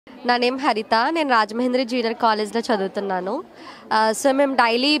నా నేమ్ హరిత. నేను రాజమహేంద్రి జూనియర్ కాలేజ్లో చదువుతున్నాను. సో మేము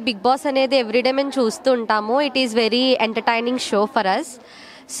డైలీ బిగ్ బాస్ అనేది ఎవ్రీడే మేము చూస్తూ ఉంటాము. It is very entertaining show for us.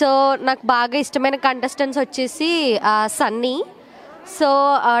 So నాకు బాగా ఇష్టమైన కంటెస్టెంట్స్ వచ్చేసి సన్నీ. సో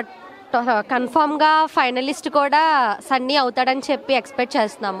కన్ఫామ్గా ఫైనలిస్ట్ కూడా సన్నీ అవుతాడని చెప్పి ఎక్స్పెక్ట్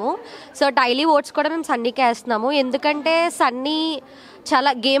చేస్తున్నాము. సో డైలీ ఓట్స్ కూడా మేము సన్నీకే వేస్తున్నాము. ఎందుకంటే సన్నీ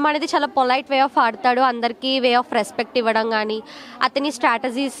గేమ్ అనేది చాలా పొలైట్ వే ఆఫ్ ఆడతాడు. అందరికీ వే ఆఫ్ రెస్పెక్ట్ ఇవ్వడం కానీ, అతని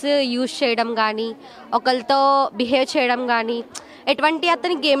స్ట్రాటజీస్ యూజ్ చేయడం కానీ, ఒకరితో బిహేవ్ చేయడం కానీ, ఎటువంటి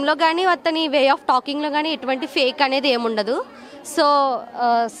అతని గేమ్లో కానీ అతని వే ఆఫ్ టాకింగ్లో కానీ ఎటువంటి ఫేక్ అనేది ఏముండదు.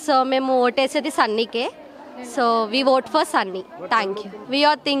 సో మేము ఓటేసేది సన్నీకే. So we vote for Sunny. Thank you. We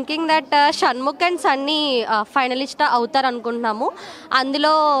are thinking that Shanmukh and Sunny finalist అవుతారు అనుకుంటున్నాము.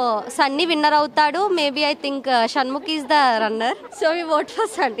 అందులో Sunny winner అవుతాడు. Maybe I think Shanmukh is the runner. So we vote for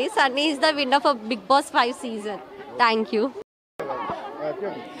Sunny. Sunny is the winner for Bigg Boss 5 season. Thank you.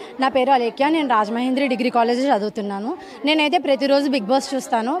 నా పేరు అలేఖ్య. నేను Rajamahendri degree college చదువుతున్నాను. నేనైతే ప్రతిరోజు బిగ్ బాస్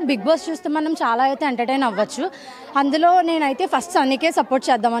చూస్తాను. బిగ్ బాస్ చూస్తే మనం చాలా అయితే ఎంటర్టైన్ అవ్వచ్చు. అందులో నేనైతే ఫస్ట్ సన్నీకే సపోర్ట్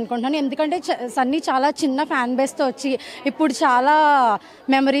చేద్దాం అనుకుంటున్నాను. ఎందుకంటే సన్నీ చాలా చిన్న ఫ్యాన్ బేస్తో వచ్చి ఇప్పుడు చాలా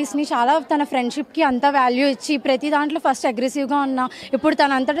మెమరీస్ని, చాలా తన ఫ్రెండ్షిప్కి అంత వాల్యూ ఇచ్చి ప్రతి దాంట్లో ఫస్ట్ అగ్రెసివ్గా ఉన్నా ఇప్పుడు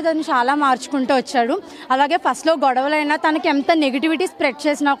తనంతటా తను చాలా మార్చుకుంటూ వచ్చాడు. అలాగే ఫస్ట్లో గొడవలైనా తనకి ఎంత నెగిటివిటీ స్ప్రెడ్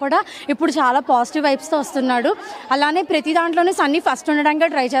చేసినా కూడా ఇప్పుడు చాలా పాజిటివ్ వైబ్స్తో వస్తున్నాడు. అలానే ప్రతి దాంట్లోనే సన్నీ ఫస్ట్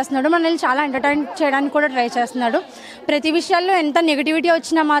ఉండడానికి ట్రై చేస్తున్నాడు. మనల్ని చాలా ఎంటర్టైన్ చేయడానికి కూడా ట్రై చేస్తున్నాడు. ప్రతి విషయాల్లో ఎంత నెగిటివిటీ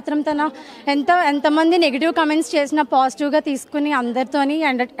వచ్చినా మాత్రం తన ఎంతమంది నెగిటివ్ కమెంట్స్ చేసినా పాజిటివ్గా తీసుకుని అందరితోని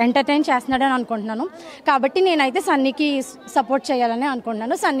ఎంటర్టైన్ చేస్తున్నాడని అనుకుంటున్నాను. కాబట్టి నేనైతే సన్నీకి సపోర్ట్ చేయాలని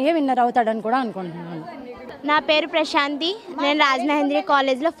అనుకుంటున్నాను. సన్నీయే విన్నర్ అవుతాడని కూడా అనుకుంటున్నాను. నా పేరు ప్రశాంతి. నేను రాజమహేంద్రి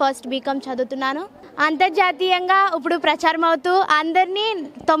కాలేజ్లో ఫస్ట్ బీకామ్ చదువుతున్నాను. అంతర్జాతీయంగా ఇప్పుడు ప్రచారం అవుతూ అందరినీ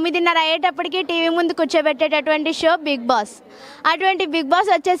 9:30 అయ్యేటప్పటికి టీవీ ముందు కూర్చోబెట్టేటటువంటి షో బిగ్ బాస్. అటువంటి బిగ్ బాస్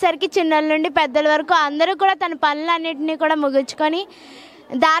వచ్చేసరికి చిన్నల నుండి పెద్దల వరకు అందరూ కూడా తన పనులన్నింటినీ కూడా ముగించుకొని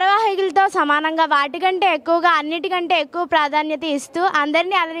ధారావాహికలతో సమానంగా వాటికంటే ఎక్కువగా అన్నిటికంటే ఎక్కువ ప్రాధాన్యత ఇస్తూ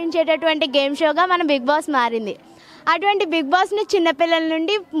అందరినీ అలరించేటటువంటి గేమ్ షోగా మన బిగ్ బాస్ మారింది. అటువంటి బిగ్ బాస్ని చిన్నపిల్లల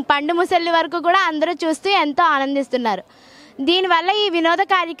నుండి పండు ముసలి వరకు కూడా అందరూ చూస్తూ ఎంతో ఆనందిస్తున్నారు. దీనివల్ల ఈ వినోద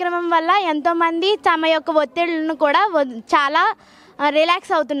కార్యక్రమం వల్ల ఎంతోమంది తమ యొక్క ఒత్తిళ్లను కూడా చాలా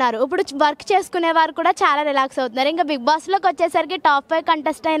రిలాక్స్ అవుతున్నారు. ఇప్పుడు వర్క్ చేసుకునే వారు కూడా చాలా రిలాక్స్ అవుతున్నారు. ఇంకా బిగ్ బాస్లోకి వచ్చేసరికి టాప్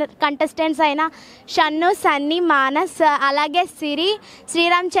 5 కంటెస్టెంట్స్ అయిన షన్ను, సన్నీ, మానస్, అలాగే సిరి,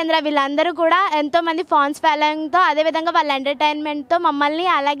 శ్రీరామచంద్ర వీళ్ళందరూ కూడా ఎంతోమంది ఫాన్స్ ఫాలోయింగ్తో, అదేవిధంగా వాళ్ళ ఎంటర్టైన్మెంట్తో మమ్మల్ని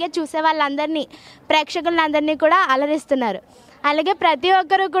అలాగే చూసే వాళ్ళందరినీ, ప్రేక్షకులందరినీ కూడా అలరిస్తున్నారు. అలాగే ప్రతి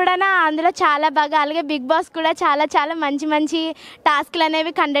ఒక్కరు కూడా అందులో చాలా బాగా, అలాగే బిగ్ బాస్ కూడా చాలా చాలా మంచి మంచి టాస్క్లు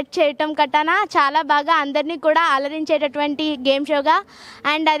అనేవి కండక్ట్ చేయటం కట్టానా చాలా బాగా అందరినీ కూడా అలరించేటటువంటి గేమ్ షోగా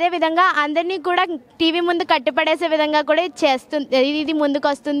అండ్ అదేవిధంగా అందరినీ కూడా టీవీ ముందు కట్టిపడేసే విధంగా కూడా ఇది ముందుకు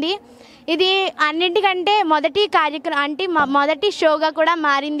వస్తుంది. ఇది అన్నింటికంటే మొదటి కార్యక్రమం అంటే మొదటి షోగా కూడా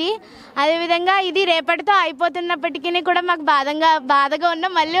మారింది. అదేవిధంగా ఇది రేపటితో అయిపోతున్నప్పటికీ కూడా మాకు బాధగా ఉన్న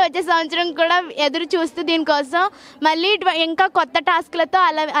మళ్ళీ వచ్చే సంవత్సరం కూడా ఎదురు చూస్తూ దీనికోసం మళ్ళీ ఇంకా కొత్త టాస్క్లతో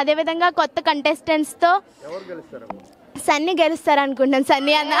అదేవిధంగా కొత్త కంటెస్టెంట్స్తో సన్నీ గెలుస్తారు అనుకుంటాను.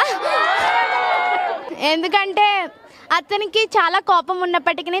 సన్నీ అన్న ఎందుకంటే అతనికి చాలా కోపం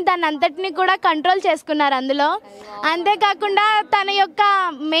ఉన్నప్పటికీ దాన్ని అంతటినీ కూడా కంట్రోల్ చేసుకున్నారు అందులో. అంతేకాకుండా తన యొక్క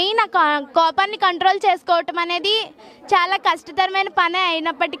మెయిన్ కోపాన్ని కంట్రోల్ చేసుకోవటం అనేది చాలా కష్టతరమైన పని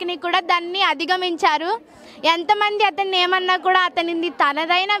అయినప్పటికీ కూడా దాన్ని అధిగమించారు. ఎంతమంది అతన్ని ఏమన్నా కూడా అతనిది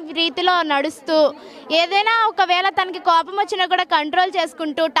తనదైన రీతిలో నడుస్తూ ఏదైనా ఒకవేళ తనకి కోపం వచ్చినా కూడా కంట్రోల్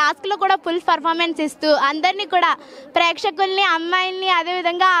చేసుకుంటూ టాస్క్లో కూడా ఫుల్ పర్ఫార్మెన్స్ ఇస్తూ అందరినీ కూడా ప్రేక్షకుల్ని, అమ్మాయిల్ని,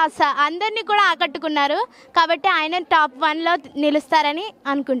 అదేవిధంగా అందరినీ కూడా ఆకట్టుకున్నారు. కాబట్టి ఆయన టాప్ 1లో నిలుస్తారని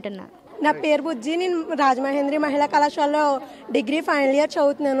అనుకుంటున్నాను. నా పేరు బుజ్జి. నేను రాజమహేంద్రి మహిళా కళాశాలలో డిగ్రీ ఫైనల్ ఇయర్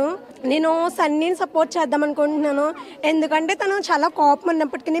చదువుతున్నాను. నేను సన్నీని సపోర్ట్ చేద్దాం అనుకుంటున్నాను. ఎందుకంటే తను చాలా కోపం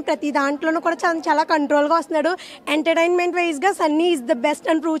ఉన్నప్పటికీ ప్రతి దాంట్లోనూ కూడా చాలా కంట్రోల్గా వస్తున్నాడు. ఎంటర్టైన్మెంట్ వైజ్గా సన్నీ ఈజ్ ద బెస్ట్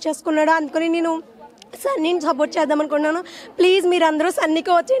అని ప్రూవ్ చేసుకున్నాడు. అందుకని నేను సన్నీని సపోర్ట్ చేద్దాం అనుకుంటున్నాను. ప్లీజ్ మీరు అందరూ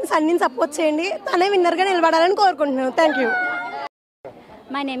సన్నీకి వచ్చేయండి, సన్నీని సపోర్ట్ చేయండి. తనే విన్నర్గా నిలబడాలని కోరుకుంటున్నాను. Thank you.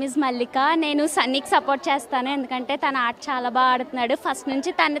 My name is మల్లిక. నేను సన్నీకి సపోర్ట్ చేస్తాను. ఎందుకంటే తన ఆట చాలా బాగా ఆడుతున్నాడు. ఫస్ట్ నుంచి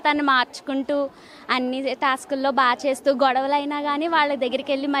తను మార్చుకుంటూ అన్ని టాస్కుల్లో బాగా చేస్తూ గొడవలైనా కానీ వాళ్ళ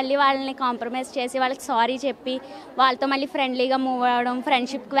దగ్గరికి వెళ్ళి మళ్ళీ వాళ్ళని కాంప్రమైజ్ చేసి వాళ్ళకి సారీ చెప్పి వాళ్ళతో మళ్ళీ ఫ్రెండ్లీగా మూవ్ అవ్వడం,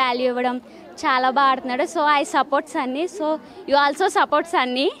 ఫ్రెండ్షిప్కి వాల్యూ ఇవ్వడం చాలా బాగా ఆడుతున్నాడు. So I support Sunny. So you also support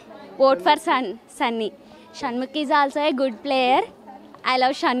Sunny. Vote for Sunny. Shanmukh is also a good player. I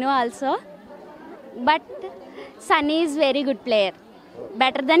love Shannu also. But Sunny is very good player.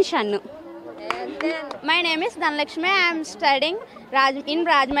 better than Shannu. My name is Dhanlakshmi. I am studying in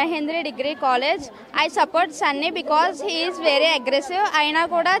Rajmahendri Degree College. I support Sunny because he is very aggressive. అయినా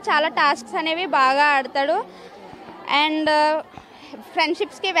కూడా చాలా tasks అనేవి బాగా ఆడతాడు and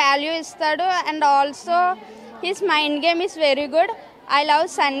ఫ్రెండ్షిప్స్కి value ఇస్తాడు and also his mind game is very good. I love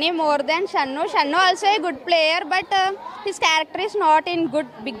Sunny more than Shannu. Shannu also a good player, but his character is not in good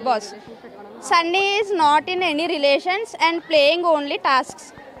Bigg Boss. Sunny is not in any relations and playing only tasks.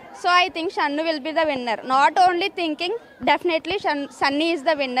 So I think Shannu will be the winner. Not only thinking, definitely Sunny is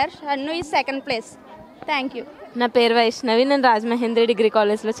the winner. Shannu is second place. Thank you. నా పేరు వైష్ణవి. నేను Rajamahendri degree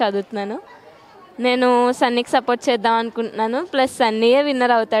కాలేజ్లో చదువుతున్నాను. నేను సన్నీకి support చేద్దాం అనుకుంటున్నాను. Plus సన్నీయే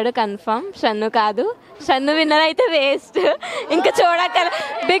winner అవుతాడు confirm, Shannu కాదు. షన్ను విన్నర్ అయితే వేస్ట్, ఇంకా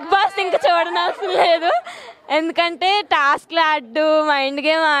బిగ్ బాస్ ఇంకా చూడనవసరం లేదు. ఎందుకంటే టాస్క్లు ఆడు, మైండ్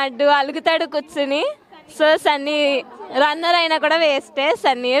గేమ్ ఆడు, అలుగుతాడు కూర్చుని. సో సన్నీ రన్నర్ అయినా కూడా వేస్టే,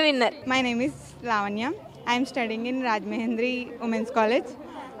 సన్నీయే winner. My name is Lavanya. I'm studying in Rajamahendri women's college.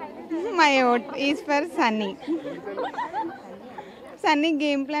 My vote is for Sunny. Sunny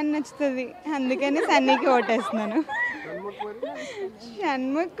game plan నచ్చుతుంది, అందుకని సన్నీకి ఓటేస్తున్నాను.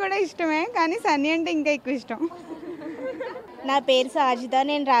 షణ్ముఖ్ కూడా ఇష్టమే, కానీ సన్నీ అంటే ఇంకా ఎక్కువ ఇష్టం. నా పేరు సాజిద.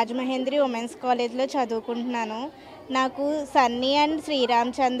 నేను రాజమహేంద్రి ఉమెన్స్ కాలేజ్లో చదువుకుంటున్నాను. నాకు సన్నీ అండ్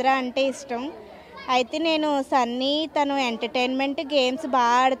శ్రీరామచంద్ర అంటే ఇష్టం. అయితే నేను సన్నీ తను ఎంటర్టైన్మెంట్ గేమ్స్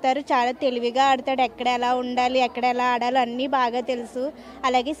బాగా ఆడతారు, చాలా తెలివిగా ఆడతాడు. ఎక్కడ ఎలా ఉండాలి, ఎక్కడ ఎలా ఆడాలి అన్నీ బాగా తెలుసు.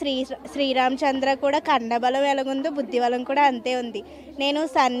 అలాగే శ్రీరామచంద్ర కూడా కండబలం ఎలాగుందో బుద్ధిబలం కూడా అంతే ఉంది. నేను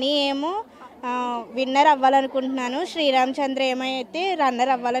సన్నీ ఏమో విన్నర్ అవ్వాలనుకుంటున్నాను, శ్రీరామచంద్ర ఏమైతే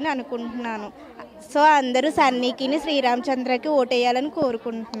రన్నర్ అవ్వాలని అనుకుంటున్నాను. సో అందరూ సన్నీకి శ్రీరామచంద్రకి ఓటేయాలని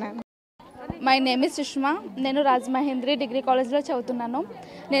కోరుకుంటున్నాను. My name is Sushma. నేను రాజమహేంద్రి డిగ్రీ కాలేజ్లో చదువుతున్నాను.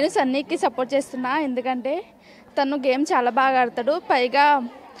 నేను సన్నీకి సపోర్ట్ చేస్తున్నా, ఎందుకంటే తను గేమ్ చాలా బాగా ఆడతాడు. పైగా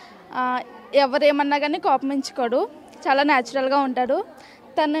ఎవరేమన్నా కానీ కోపమించుకోడు, చాలా న్యాచురల్గా ఉంటాడు.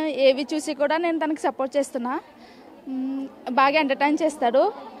 తను ఏవి చూసి కూడా నేను తనకి సపోర్ట్ చేస్తున్నా. బాగా ఎంటర్టైన్ చేస్తాడు.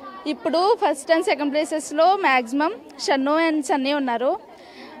 ఇప్పుడు ఫస్ట్ అండ్ సెకండ్ ప్లేసెస్లో మ్యాక్సిమం షన్ను అండ్ సన్నీ ఉన్నారు.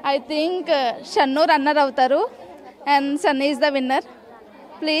 ఐ థింక్ షన్ను రన్నర్ అవుతారు and Sunny is the winner.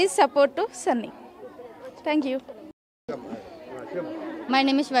 Please support to Sunny. Thank you. My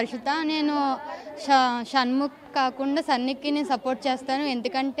name is Varshita. నేను షణ్ముఖ్ కాకుండా సన్నీకి నేను సపోర్ట్ చేస్తాను,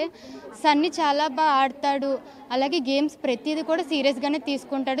 ఎందుకంటే సన్నీ చాలా బాగా ఆడతాడు. అలాగే గేమ్స్ ప్రతిదీ కూడా సీరియస్గానే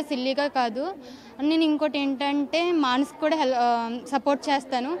తీసుకుంటాడు, సిల్లీగా కాదు. నేను ఇంకోటి ఏంటంటే మానస్ కూడా సపోర్ట్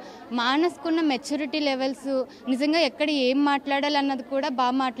చేస్తాను. మానస్కున్న మెచ్యూరిటీ లెవెల్స్, నిజంగా ఎక్కడ ఏం మాట్లాడాలి అన్నది కూడా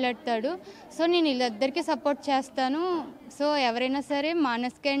బాగా మాట్లాడతాడు. సో నేను వీళ్ళిద్దరికీ సపోర్ట్ చేస్తాను. సో ఎవరైనా సరే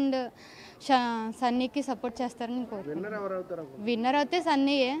మానస్కి అండ్ సన్నీకి సపోర్ట్ చేస్తారని కోరుకుంటున్నాను. విన్నర్ అయితే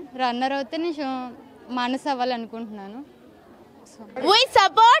సన్నీయే, రన్నర్ అయితే నేను Manas అవ్వాలనుకుంటున్నాను. We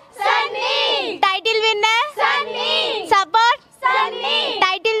support Sunny. Title winner Sunny. Support Sunny.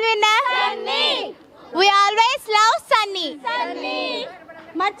 Title winner Sunny. We always love Sunny. Sunny.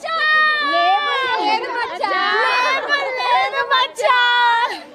 Macha.